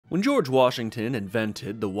When George Washington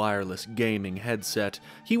invented the wireless gaming headset,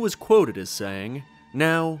 he was quoted as saying,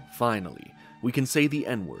 "Now, finally, we can say the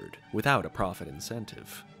N-word without a profit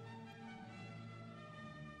incentive."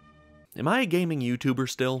 Am I a gaming YouTuber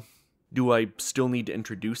still? Do I still need to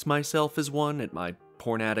introduce myself as one at my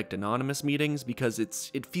Porn Addict Anonymous meetings? Because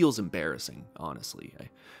it feels embarrassing, honestly.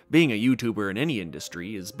 Being a YouTuber in any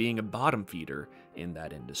industry is being a bottom feeder in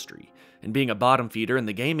that industry. And being a bottom feeder in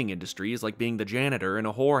the gaming industry is like being the janitor in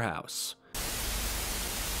a whorehouse.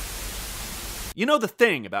 You know the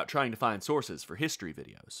thing about trying to find sources for history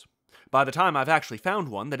videos. By the time I've actually found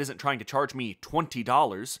one that isn't trying to charge me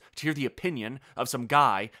 $20 to hear the opinion of some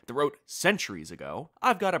guy that wrote centuries ago,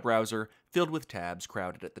 I've got a browser filled with tabs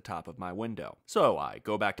crowded at the top of my window. So I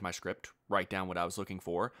go back to my script, write down what I was looking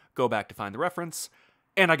for, go back to find the reference,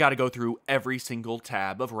 and I gotta go through every single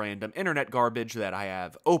tab of random internet garbage that I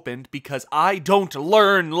have opened because I don't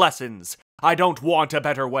learn lessons. I don't want a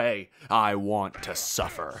better way. I want to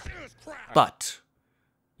suffer. But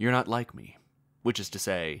you're not like me, which is to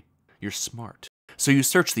say, you're smart. So you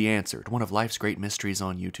search the answer to one of life's great mysteries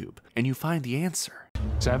on YouTube, and you find the answer.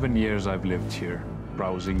 7 years I've lived here,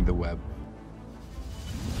 browsing the web.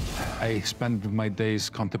 I spend my days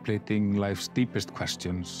contemplating life's deepest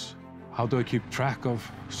questions. How do I keep track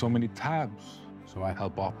of so many tabs? So I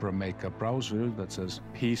help Opera make a browser that's as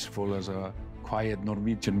peaceful as a quiet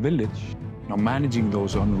Norwegian village. Now managing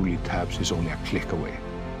those unruly tabs is only a click away.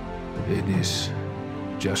 It is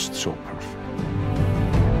just so perfect.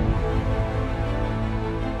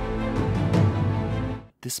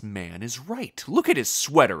 This man is right. Look at his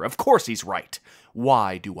sweater. Of course he's right.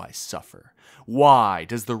 Why do I suffer? Why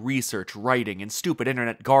does the research, writing, and stupid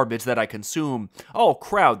internet garbage that I consume all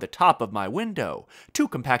crowd the top of my window, too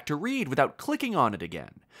compact to read without clicking on it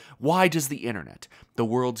again? Why does the internet, the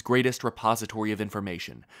world's greatest repository of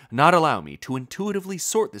information, not allow me to intuitively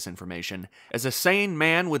sort this information? As a sane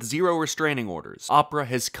man with zero restraining orders, Opera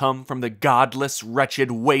has come from the godless,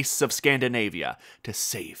 wretched wastes of Scandinavia to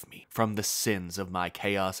save me from the sins of my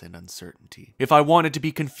chaos and uncertainty. If I wanted to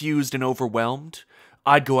be confused and overwhelmed,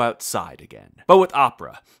 I'd go outside again. But with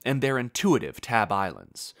Opera and their intuitive tab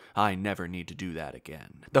islands, I never need to do that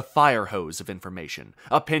again. The fire hose of information,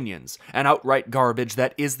 opinions, and outright garbage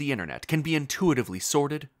that is the internet can be intuitively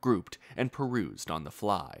sorted, grouped, and perused on the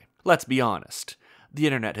fly. Let's be honest, the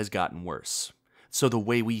internet has gotten worse. So the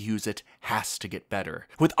way we use it has to get better.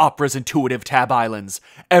 With Opera's intuitive tab islands,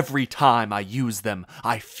 every time I use them,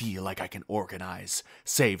 I feel like I can organize,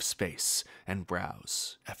 save space, and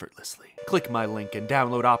browse effortlessly. Click my link and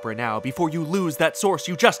download Opera now before you lose that source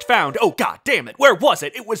you just found. Oh god damn it, where was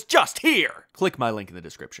it? It was just here! Click my link in the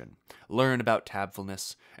description. Learn about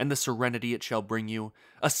tabfulness and the serenity it shall bring you.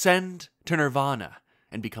 Ascend to Nirvana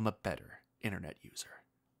and become a better internet user.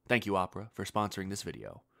 Thank you, Opera, for sponsoring this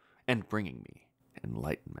video and bringing me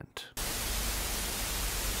enlightenment.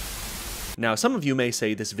 Now, some of you may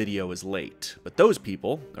say this video is late, but those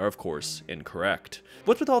people are, of course, incorrect.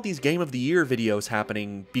 What's with all these Game of the Year videos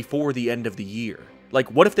happening before the end of the year?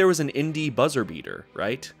 Like, what if there was an indie buzzer beater,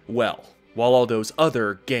 right? Well, while all those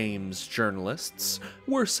other games journalists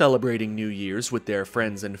were celebrating New Year's with their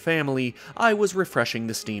friends and family, I was refreshing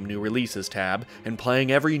the Steam New Releases tab and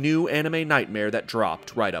playing every new anime nightmare that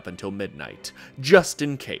dropped right up until midnight, just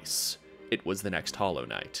in case it was the next Hollow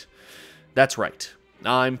Knight. That's right,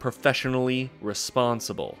 I'm professionally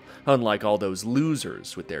responsible, unlike all those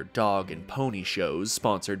losers with their dog and pony shows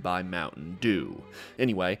sponsored by Mountain Dew.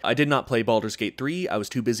 Anyway, I did not play Baldur's Gate 3, I was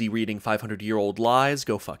too busy reading 500-year-old lies.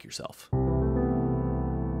 Go fuck yourself.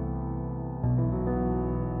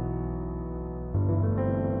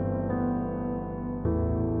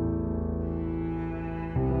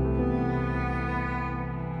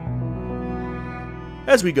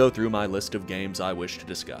 As we go through my list of games I wish to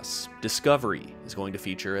discuss, discovery is going to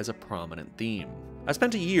feature as a prominent theme. I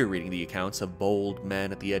spent a year reading the accounts of bold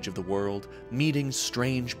men at the edge of the world, meeting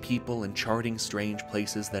strange people and charting strange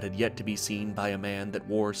places that had yet to be seen by a man that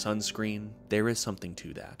wore sunscreen. There is something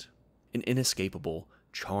to that. An inescapable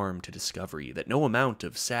charm to discovery that no amount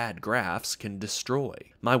of sad graphs can destroy.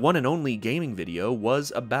 My one and only gaming video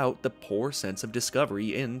was about the poor sense of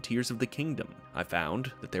discovery in Tears of the Kingdom. I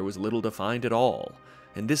found that there was little to find at all.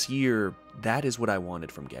 And this year, that is what I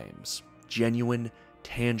wanted from games. Genuine,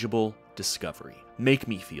 tangible discovery. Make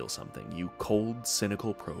me feel something, you cold,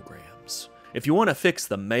 cynical programs. If you want to fix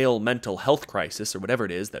the male mental health crisis or whatever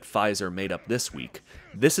it is that Pfizer made up this week,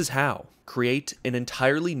 This is how. Create an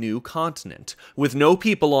entirely new continent, with no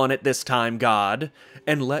people on it this time, God,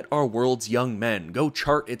 and let our world's young men go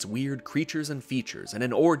chart its weird creatures and features in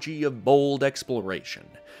an orgy of bold exploration.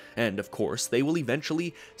 And of course, they will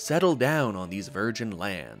eventually settle down on these virgin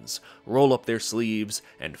lands, roll up their sleeves,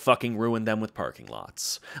 and fucking ruin them with parking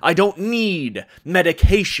lots. I don't need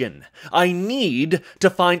medication. I need to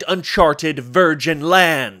find uncharted virgin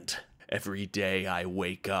land. Every day I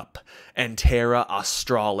wake up, and Terra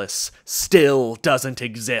Australis still doesn't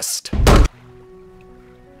exist.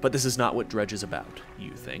 But this is not what Dredge is about,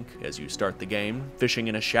 you think, as you start the game, fishing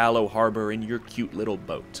in a shallow harbor in your cute little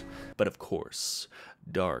boat. But of course,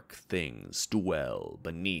 dark things dwell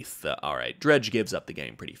beneath the... Alright, Dredge gives up the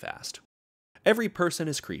game pretty fast. Every person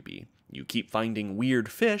is creepy. You keep finding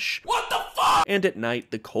weird fish. What the fuck? And at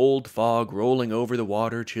night, the cold fog rolling over the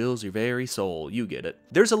water chills your very soul. You get it.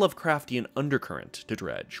 There's a Lovecraftian undercurrent to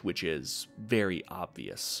Dredge, which is very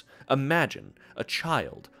obvious. Imagine a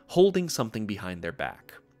child holding something behind their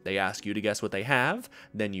back. They ask you to guess what they have,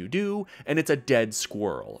 then you do, and it's a dead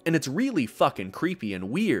squirrel. And it's really fucking creepy and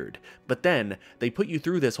weird. But then, they put you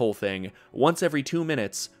through this whole thing once every 2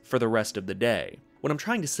 minutes for the rest of the day. What I'm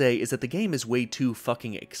trying to say is that the game is way too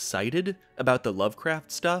fucking excited about the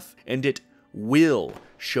Lovecraft stuff, and it will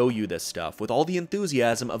show you this stuff with all the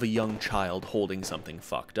enthusiasm of a young child holding something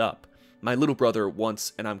fucked up. My little brother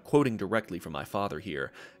once, and I'm quoting directly from my father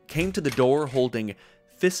here, came to the door holding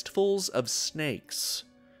fistfuls of snakes.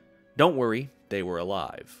 Don't worry, they were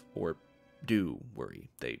alive. Or do worry,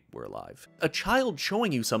 they were alive. A child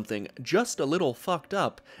showing you something just a little fucked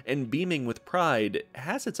up and beaming with pride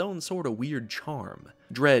has its own sort of weird charm.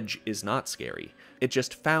 Dredge is not scary. It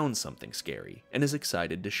just found something scary and is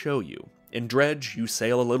excited to show you. In Dredge, you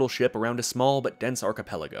sail a little ship around a small but dense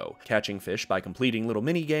archipelago, catching fish by completing little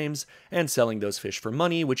mini-games, and selling those fish for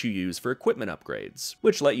money, which you use for equipment upgrades,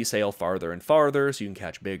 which let you sail farther and farther so you can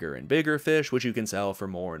catch bigger and bigger fish, which you can sell for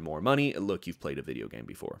more and more money. Look, you've played a video game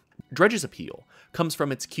before. Dredge's appeal comes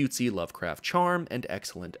from its cutesy Lovecraft charm and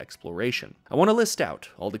excellent exploration. I want to list out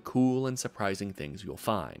all the cool and surprising things you'll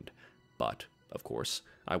find, but, of course,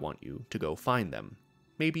 I want you to go find them.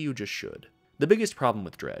 Maybe you just should. The biggest problem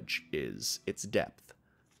with Dredge is its depth.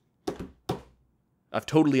 I've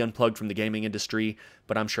totally unplugged from the gaming industry,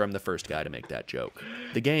 but I'm sure I'm the first guy to make that joke.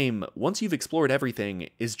 The game, once you've explored everything,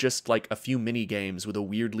 is just like a few mini-games with a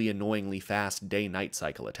weirdly annoyingly fast day-night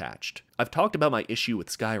cycle attached. I've talked about my issue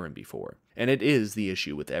with Skyrim before, and it is the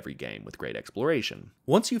issue with every game with great exploration.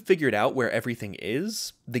 Once you've figured out where everything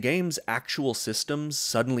is, the game's actual systems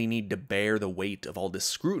suddenly need to bear the weight of all this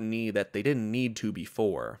scrutiny that they didn't need to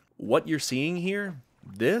before. What you're seeing here,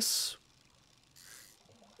 this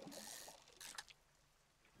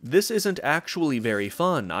isn't actually very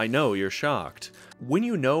fun. I know, you're shocked. When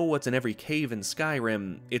you know what's in every cave in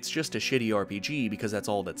Skyrim, it's just a shitty RPG because that's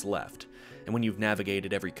all that's left. And when you've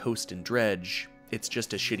navigated every coast in Dredge, it's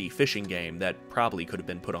just a shitty fishing game that probably could have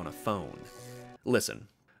been put on a phone. Listen,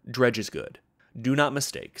 Dredge is good. Do not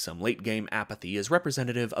mistake some late-game apathy as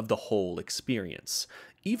representative of the whole experience.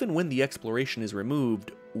 Even when the exploration is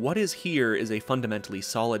removed, what is here is a fundamentally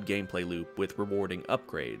solid gameplay loop with rewarding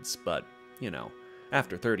upgrades, but, you know,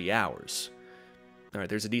 after 30 hours. Alright,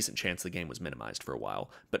 there's a decent chance the game was minimized for a while,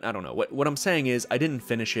 but I don't know. What I'm saying is, I didn't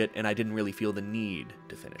finish it, and I didn't really feel the need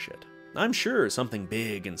to finish it. I'm sure something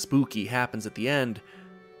big and spooky happens at the end,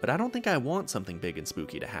 but I don't think I want something big and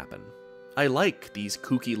spooky to happen. I like these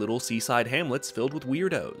kooky little seaside hamlets filled with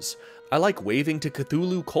weirdos. I like waving to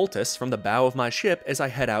Cthulhu cultists from the bow of my ship as I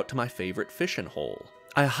head out to my favorite fishing hole.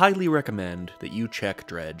 I highly recommend that you check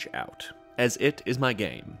Dredge out, as it is my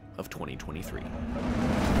game of 2023.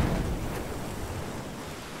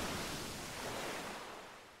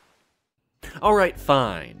 Alright,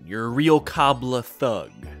 fine, you're a real Kabla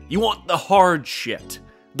thug. You want the hard shit,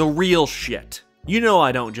 the real shit. You know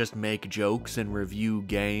I don't just make jokes and review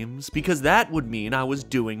games, because that would mean I was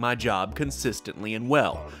doing my job consistently and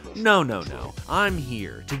well. No. I'm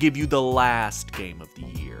here to give you the last game of the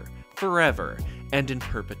year, forever, and in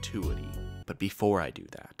perpetuity. But before I do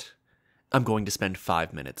that, I'm going to spend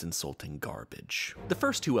 5 minutes insulting garbage. The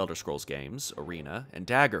first two Elder Scrolls games, Arena and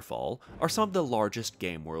Daggerfall, are some of the largest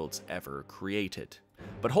game worlds ever created.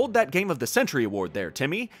 But hold that Game of the Century award there,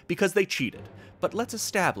 Timmy, because they cheated. But let's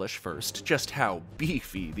establish first just how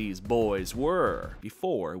beefy these boys were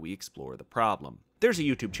before we explore the problem. There's a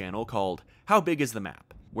YouTube channel called How Big Is the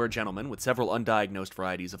Map, where a gentleman with several undiagnosed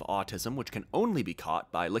varieties of autism, which can only be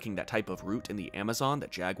caught by licking that type of root in the Amazon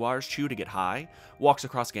that jaguars chew to get high, walks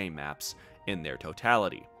across game maps in their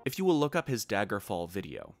totality. If you will look up his Daggerfall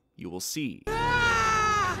video, you will see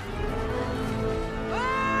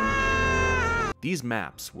These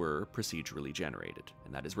maps were procedurally generated,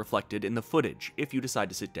 and that is reflected in the footage if you decide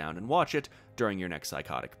to sit down and watch it during your next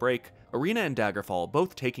psychotic break. Arena and Daggerfall,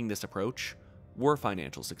 both taking this approach, were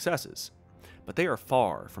financial successes, but they are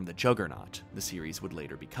far from the juggernaut the series would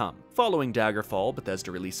later become. Following Daggerfall,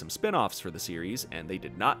 Bethesda released some spin-offs for the series, and they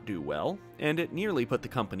did not do well, and it nearly put the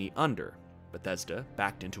company under. Bethesda,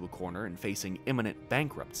 backed into a corner and facing imminent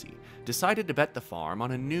bankruptcy, decided to bet the farm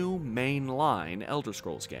on a new mainline Elder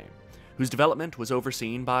Scrolls game, whose development was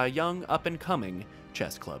overseen by a young, up-and-coming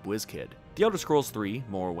chess club whiz kid. The Elder Scrolls III: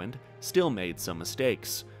 Morrowind still made some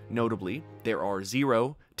mistakes. Notably, there are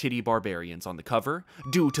 0 titty barbarians on the cover,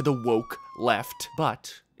 due to the woke left,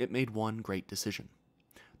 but it made one great decision.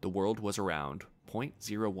 The world was around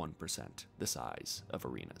 0.01% the size of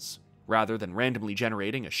Arena's. Rather than randomly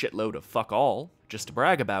generating a shitload of fuck all, just to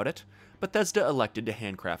brag about it, Bethesda elected to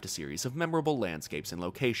handcraft a series of memorable landscapes and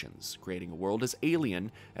locations, creating a world as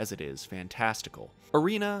alien as it is fantastical.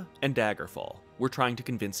 Arena and Daggerfall were trying to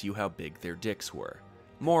convince you how big their dicks were.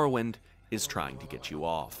 Morrowind is trying to get you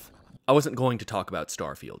off. I wasn't going to talk about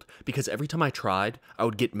Starfield, because every time I tried, I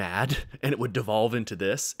would get mad, and it would devolve into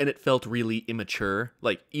this, and it felt really immature,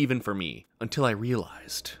 like, even for me, until I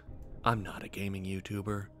realized I'm not a gaming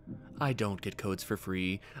YouTuber. I don't get codes for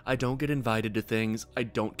free. I don't get invited to things. I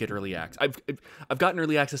don't get early access. I've gotten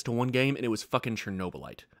early access to one game, and it was fucking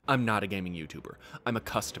Chernobylite. I'm not a gaming YouTuber. I'm a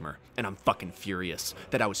customer, and I'm fucking furious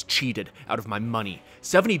that I was cheated out of my money.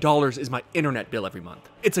 $70 is my internet bill every month.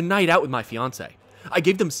 It's a night out with my fiance. I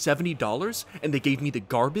gave them $70, and they gave me the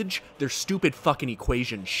garbage their stupid fucking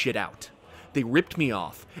equation shit out. They ripped me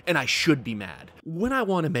off, and I should be mad. When I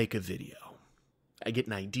want to make a video, I get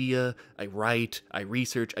an idea, I write, I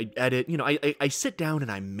research, I edit, I sit down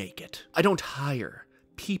and I make it. I don't hire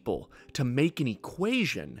people to make an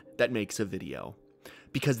equation that makes a video,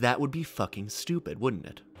 because that would be fucking stupid, wouldn't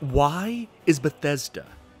it? Why is Bethesda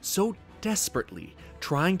so desperately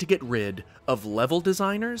trying to get rid of level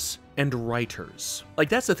designers and writers? Like,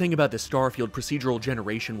 that's the thing about this Starfield procedural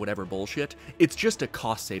generation whatever bullshit. It's just a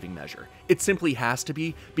cost-saving measure. It simply has to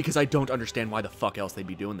be, because I don't understand why the fuck else they'd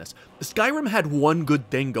be doing this. Skyrim had one good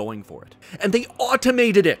thing going for it, and they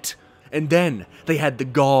automated it! And then they had the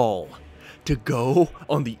gall to go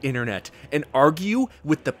on the internet and argue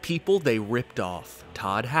with the people they ripped off.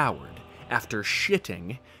 Todd Howard, after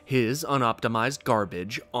shitting his unoptimized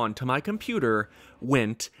garbage onto my computer,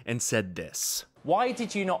 went and said this. Why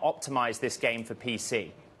did you not optimize this game for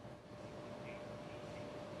PC?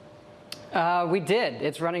 We did.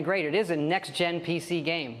 It's running great. It is a next-gen PC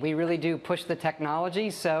game. We really do push the technology,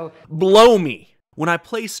 so... Blow me! When I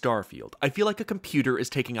play Starfield, I feel like a computer is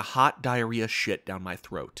taking a hot diarrhea shit down my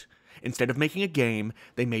throat. Instead of making a game,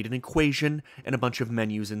 they made an equation and a bunch of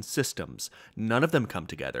menus and systems. None of them come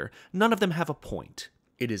together. None of them have a point.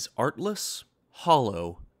 It is artless,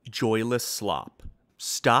 hollow, joyless slop.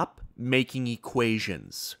 Stop making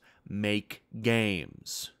equations. Make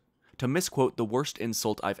games. To misquote the worst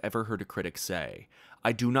insult I've ever heard a critic say,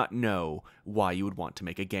 I do not know why you would want to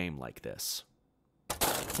make a game like this.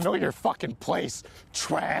 Know your fucking place,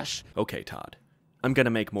 trash. Okay, Todd. I'm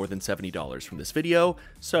gonna make more than $70 from this video,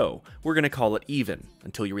 so we're gonna call it even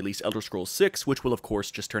until you release Elder Scrolls 6, which will of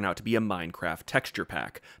course just turn out to be a Minecraft texture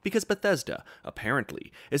pack, because Bethesda,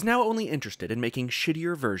 apparently, is now only interested in making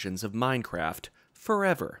shittier versions of Minecraft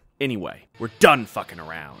forever. Anyway, we're done fucking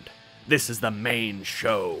around. This is the main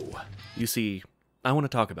show. You see, I want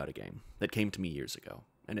to talk about a game that came to me years ago,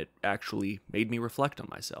 and it actually made me reflect on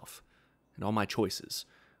myself, and all my choices,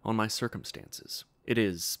 on my circumstances. It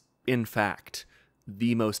is, in fact,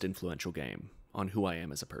 the most influential game on who I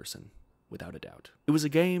am as a person, without a doubt. It was a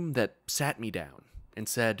game that sat me down and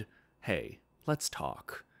said, hey, let's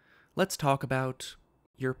talk. Let's talk about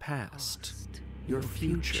your past, your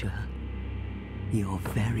future. Your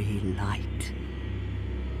very light.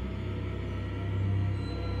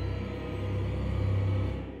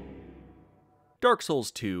 Dark Souls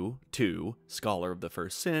 2, Scholar of the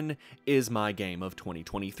First Sin, is my game of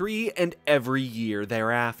 2023 and every year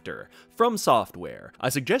thereafter. From Software, I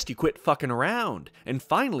suggest you quit fucking around and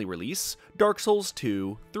finally release Dark Souls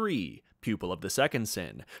 2, Pupil of the Second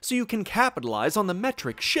Sin, so you can capitalize on the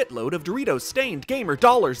metric shitload of Doritos-stained gamer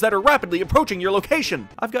dollars that are rapidly approaching your location.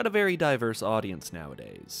 I've got a very diverse audience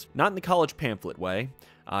nowadays. Not in the college pamphlet way.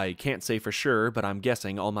 I can't say for sure, but I'm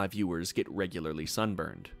guessing all my viewers get regularly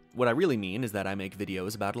sunburned. What I really mean is that I make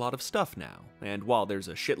videos about a lot of stuff now, and while there's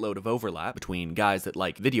a shitload of overlap between guys that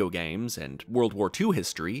like video games and World War II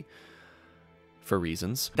history, for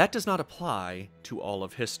reasons, that does not apply to all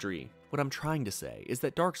of history. What I'm trying to say is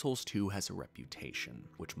that Dark Souls 2 has a reputation,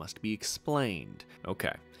 which must be explained.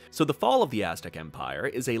 Okay, so the fall of the Aztec Empire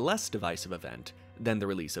is a less divisive event than the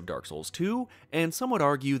release of Dark Souls 2, and some would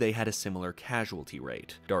argue they had a similar casualty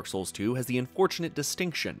rate. Dark Souls 2 has the unfortunate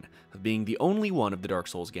distinction of being the only one of the Dark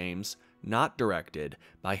Souls games not directed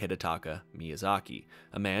by Hidetaka Miyazaki,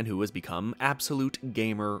 a man who has become absolute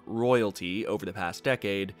gamer royalty over the past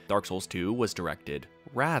decade. Dark Souls 2 was directed,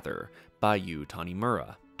 rather, by Yu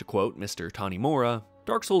Tanimura. To quote Mr. Tanimura,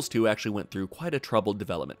 Dark Souls 2 actually went through quite a troubled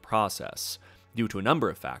development process. Due to a number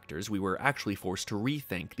of factors, we were actually forced to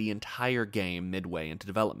rethink the entire game midway into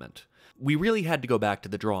development. We really had to go back to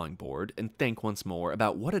the drawing board and think once more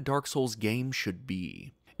about what a Dark Souls game should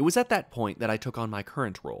be. It was at that point that I took on my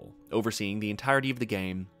current role, overseeing the entirety of the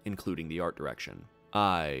game, including the art direction.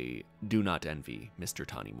 I do not envy Mr.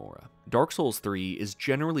 Tanimura. Dark Souls 3 is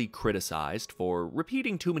generally criticized for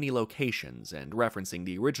repeating too many locations and referencing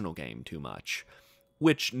the original game too much,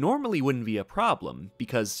 which normally wouldn't be a problem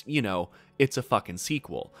because, you know, it's a fucking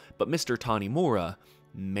sequel, but Mr. Tanimura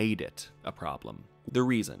made it a problem. The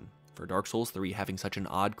reason for Dark Souls 3 having such an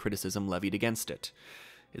odd criticism levied against it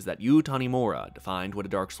is that Yu Tanimura defined what a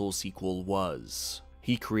Dark Souls sequel was.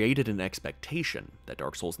 He created an expectation that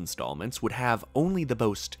Dark Souls installments would have only the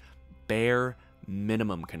most bare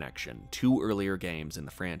minimum connection to earlier games in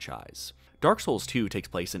the franchise. Dark Souls 2 takes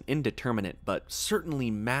place an indeterminate but certainly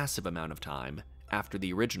massive amount of time after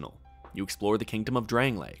the original. You explore the kingdom of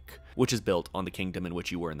Dranglake, which is built on the kingdom in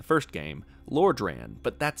which you were in the first game, Lordran,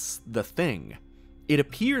 but that's the thing. It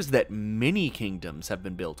appears that many kingdoms have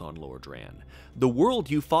been built on Lordran. The world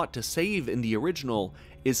you fought to save in the original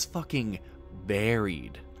is fucking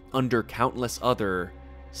buried under countless other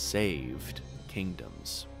saved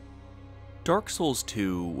kingdoms. Dark Souls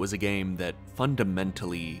 2 was a game that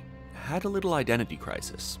fundamentally had a little identity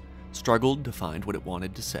crisis, struggled to find what it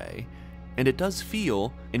wanted to say, and it does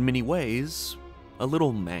feel, in many ways, a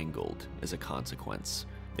little mangled as a consequence.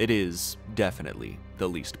 It is definitely the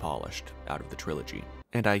least polished out of the trilogy,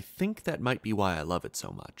 and I think that might be why I love it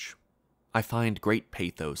so much. I find great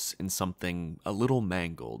pathos in something a little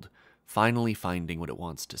mangled, finally finding what it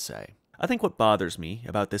wants to say. I think what bothers me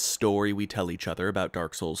about this story we tell each other about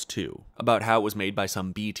Dark Souls 2, about how it was made by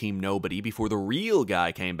some B-team nobody before the real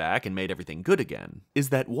guy came back and made everything good again, is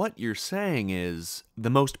that what you're saying is the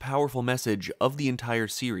most powerful message of the entire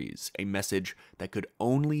series, a message that could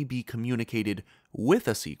only be communicated with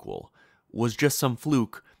a sequel, was just some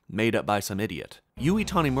fluke made up by some idiot. Yui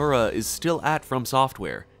Tanimura is still at From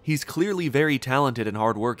Software. He's clearly very talented and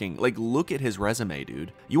hardworking. Like, look at his resume,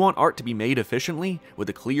 dude. You want art to be made efficiently, with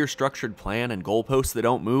a clear structured plan and goalposts that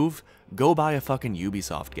don't move? Go buy a fucking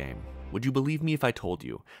Ubisoft game. Would you believe me if I told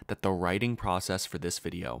you that the writing process for this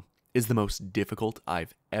video is the most difficult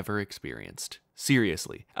I've ever experienced?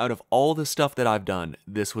 Seriously, out of all the stuff that I've done,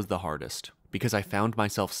 this was the hardest, because I found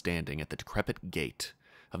myself standing at the decrepit gate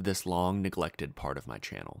of this long neglected part of my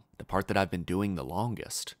channel, the part that I've been doing the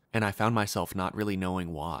longest, and I found myself not really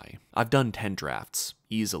knowing why. I've done 10 drafts,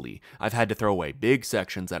 easily. I've had to throw away big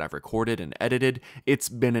sections that I've recorded and edited. It's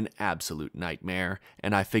been an absolute nightmare,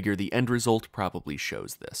 and I figure the end result probably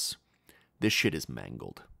shows this. This shit is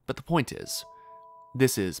mangled. But the point is,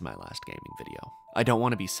 this is my last gaming video. I don't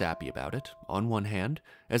want to be sappy about it, on one hand,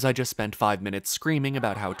 as I just spent 5 minutes screaming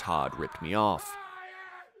about how Todd ripped me off.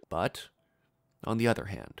 But on the other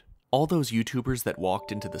hand, all those YouTubers that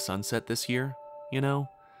walked into the sunset this year, you know,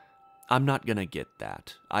 I'm not gonna get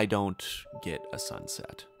that. I don't get a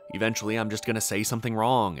sunset. Eventually, I'm just gonna say something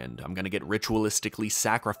wrong, and I'm gonna get ritualistically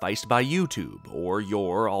sacrificed by YouTube, or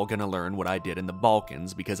you're all gonna learn what I did in the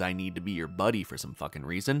Balkans because I need to be your buddy for some fucking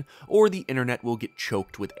reason, or the internet will get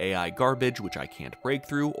choked with AI garbage which I can't break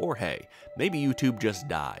through, or hey, maybe YouTube just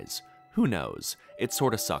dies. Who knows? It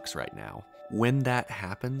sorta sucks right now. When that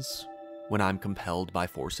happens, when I'm compelled by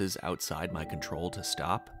forces outside my control to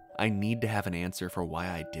stop, I need to have an answer for why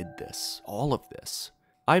I did this, all of this.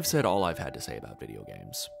 I've said all I've had to say about video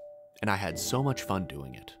games, and I had so much fun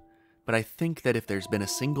doing it. But I think that if there's been a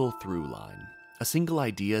single through line, a single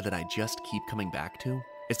idea that I just keep coming back to,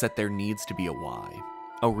 it's that there needs to be a why,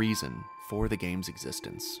 a reason for the game's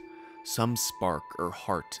existence. Some spark or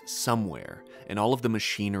heart somewhere in all of the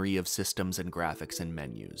machinery of systems and graphics and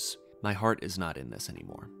menus. My heart is not in this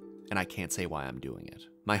anymore, and I can't say why I'm doing it.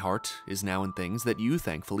 My heart is now in things that you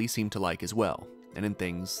thankfully seem to like as well, and in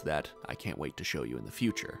things that I can't wait to show you in the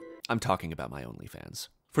future. I'm talking about my OnlyFans.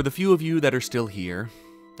 For the few of you that are still here,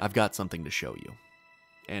 I've got something to show you.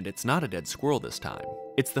 And it's not a dead squirrel this time.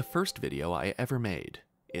 It's the first video I ever made.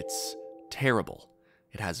 It's terrible.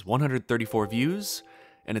 It has 134 views,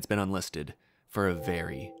 and it's been unlisted for a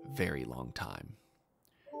very, very long time.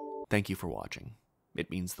 Thank you for watching. It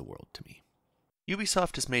means the world to me.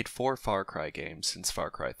 Ubisoft has made 4 Far Cry games since Far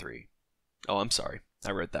Cry 3. Oh, I'm sorry.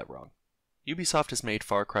 I read that wrong. Ubisoft has made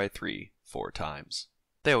Far Cry 3 4 times.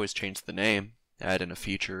 They always change the name, add in a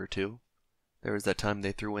feature or two. There was that time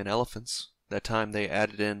they threw in elephants, that time they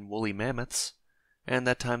added in woolly mammoths, and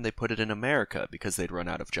that time they put it in America because they'd run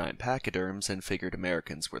out of giant pachyderms and figured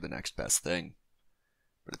Americans were the next best thing.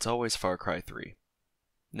 But it's always Far Cry 3.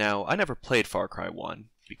 Now, I never played Far Cry 1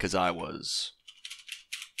 because I was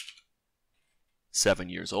 7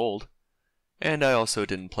 years old, and I also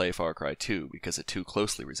didn't play Far Cry 2 because it too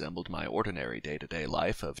closely resembled my ordinary day-to-day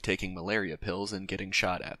life of taking malaria pills and getting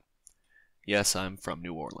shot at. Yes, I'm from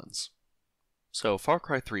New Orleans. So Far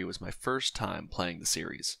Cry 3 was my first time playing the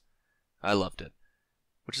series. I loved it,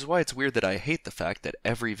 which is why it's weird that I hate the fact that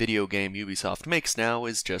every video game Ubisoft makes now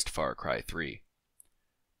is just Far Cry 3.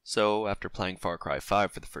 So, after playing Far Cry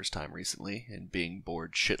 5 for the first time recently, and being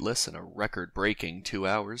bored shitless in a record-breaking 2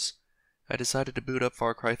 hours, I decided to boot up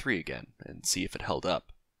Far Cry 3 again, and see if it held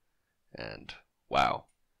up. And, wow,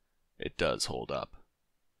 it does hold up.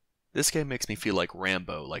 This game makes me feel like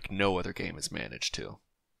Rambo like no other game has managed to.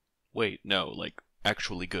 Wait, no, like,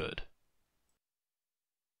 actually good.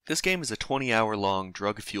 This game is a 20-hour-long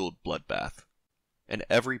drug-fueled bloodbath, and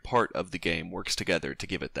every part of the game works together to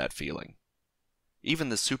give it that feeling. Even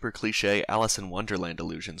the super cliché Alice in Wonderland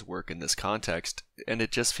illusions work in this context, and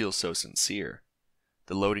it just feels so sincere.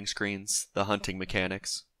 The loading screens, the hunting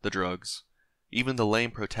mechanics, the drugs, even the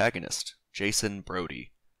lame protagonist, Jason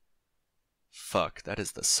Brody. Fuck, that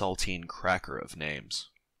is the saltine cracker of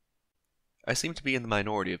names. I seem to be in the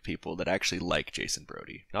minority of people that actually like Jason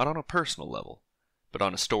Brody, not on a personal level, but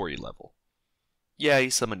on a story level. Yeah,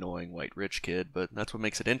 he's some annoying white rich kid, but that's what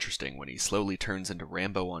makes it interesting when he slowly turns into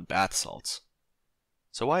Rambo on bath salts.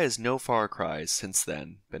 So why has no Far Cry since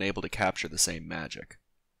then been able to capture the same magic?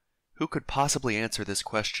 Who could possibly answer this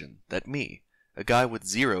question that me, a guy with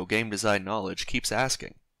 0 game design knowledge, keeps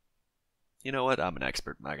asking? You know what? I'm an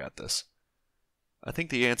expert and I got this. I think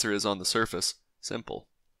the answer is on the surface, simple.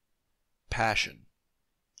 Passion.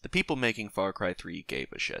 The people making Far Cry 3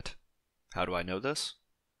 gave a shit. How do I know this?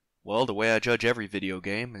 Well, the way I judge every video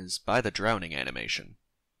game is by the drowning animation.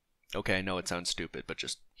 Okay, I know it sounds stupid, but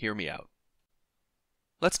just hear me out.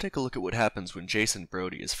 Let's take a look at what happens when Jason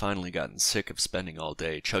Brody has finally gotten sick of spending all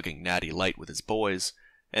day chugging Natty Light with his boys,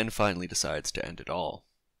 and finally decides to end it all.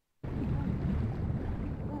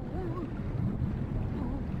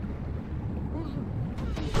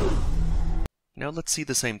 Now let's see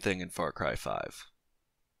the same thing in Far Cry 5.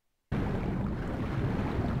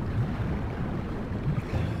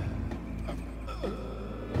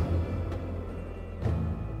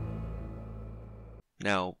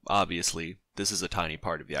 Now, obviously, this is a tiny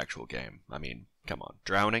part of the actual game. I mean, come on,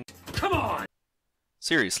 drowning? Come on!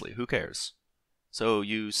 Seriously, who cares? So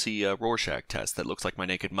you see a Rorschach test that looks like my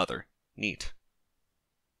naked mother. Neat.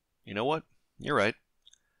 You know what? You're right.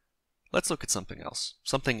 Let's look at something else.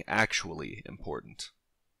 Something actually important.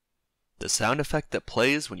 The sound effect that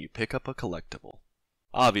plays when you pick up a collectible.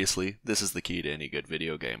 Obviously, this is the key to any good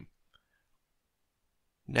video game.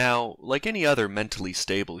 Now, like any other mentally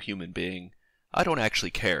stable human being, I don't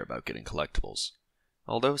actually care about getting collectibles,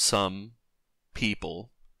 although some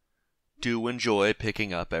people do enjoy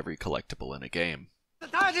picking up every collectible in a game.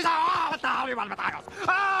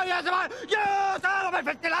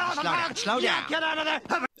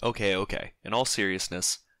 Okay, in all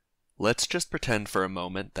seriousness, let's just pretend for a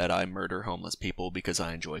moment that I murder homeless people because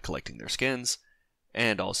I enjoy collecting their skins,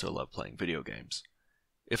 and also love playing video games.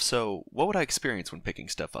 If so, what would I experience when picking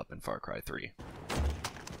stuff up in Far Cry 3?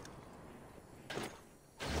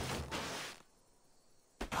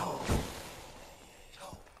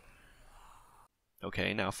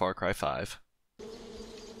 Okay, now Far Cry 5.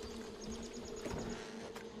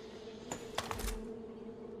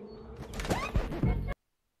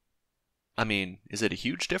 I mean, is it a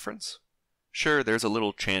huge difference? Sure, there's a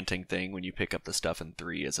little chanting thing when you pick up the stuff in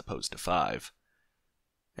 3 as opposed to 5.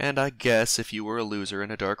 And I guess if you were a loser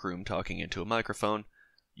in a dark room talking into a microphone,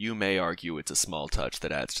 you may argue it's a small touch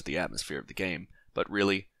that adds to the atmosphere of the game, but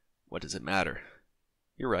really, what does it matter?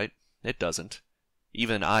 You're right, it doesn't.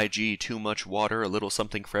 Even IG Too Much Water, a little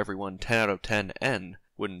something for everyone 10 out of 10 N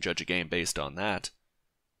wouldn't judge a game based on that.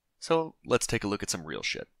 So let's take a look at some real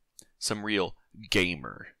shit. Some real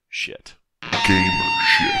gamer shit. Gamer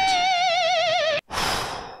shit.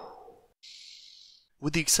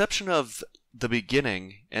 With the exception of the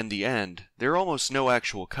beginning and the end, there are almost no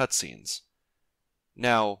actual cutscenes.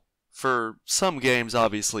 Now, for some games,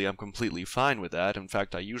 obviously, I'm completely fine with that. In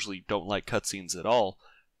fact, I usually don't like cutscenes at all.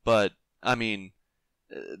 But, I mean,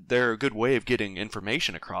 they're a good way of getting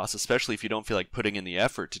information across, especially if you don't feel like putting in the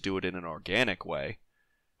effort to do it in an organic way.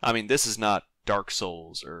 I mean, this is not Dark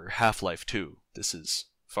Souls or Half-Life 2. This is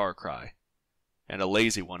Far Cry. And a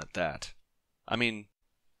lazy one at that. I mean,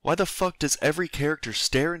 why the fuck does every character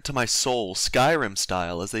stare into my soul, Skyrim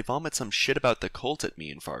style, as they vomit some shit about the cult at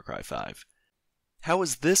me in Far Cry 5? How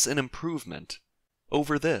is this an improvement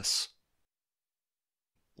over this?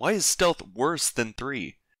 Why is stealth worse than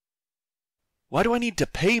 3? Why do I need to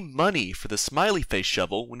pay money for the smiley face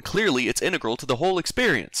shovel when clearly it's integral to the whole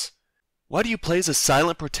experience? Why do you play as a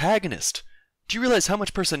silent protagonist? Do you realize how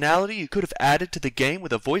much personality you could have added to the game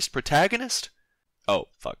with a voiced protagonist? Oh,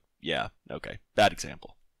 fuck. Yeah, okay. Bad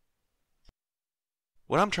example.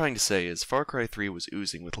 What I'm trying to say is Far Cry 3 was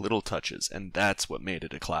oozing with little touches, and that's what made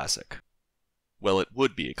it a classic. Well, it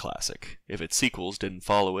would be a classic, if its sequels didn't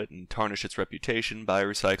follow it and tarnish its reputation by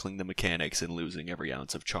recycling the mechanics and losing every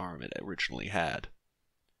ounce of charm it originally had.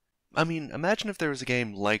 I mean, imagine if there was a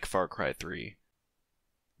game like Far Cry 3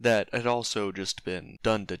 that had also just been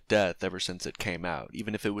done to death ever since it came out,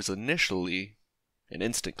 even if it was initially an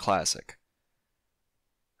instant classic.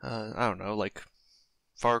 I don't know, like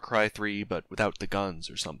Far Cry 3 but without the guns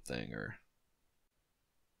or something, or...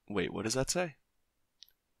 Wait, what does that say?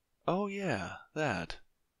 Oh yeah, that.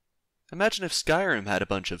 Imagine if Skyrim had a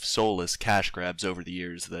bunch of soulless cash grabs over the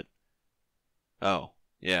years that... Oh,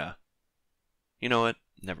 yeah. You know what?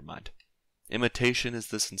 Never mind. Imitation is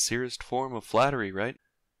the sincerest form of flattery, right?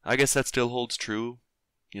 I guess that still holds true,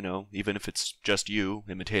 you know, even if it's just you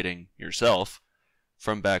imitating yourself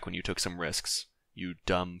from back when you took some risks, you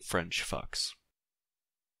dumb French fucks.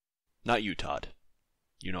 Not you, Todd.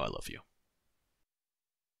 You know I love you.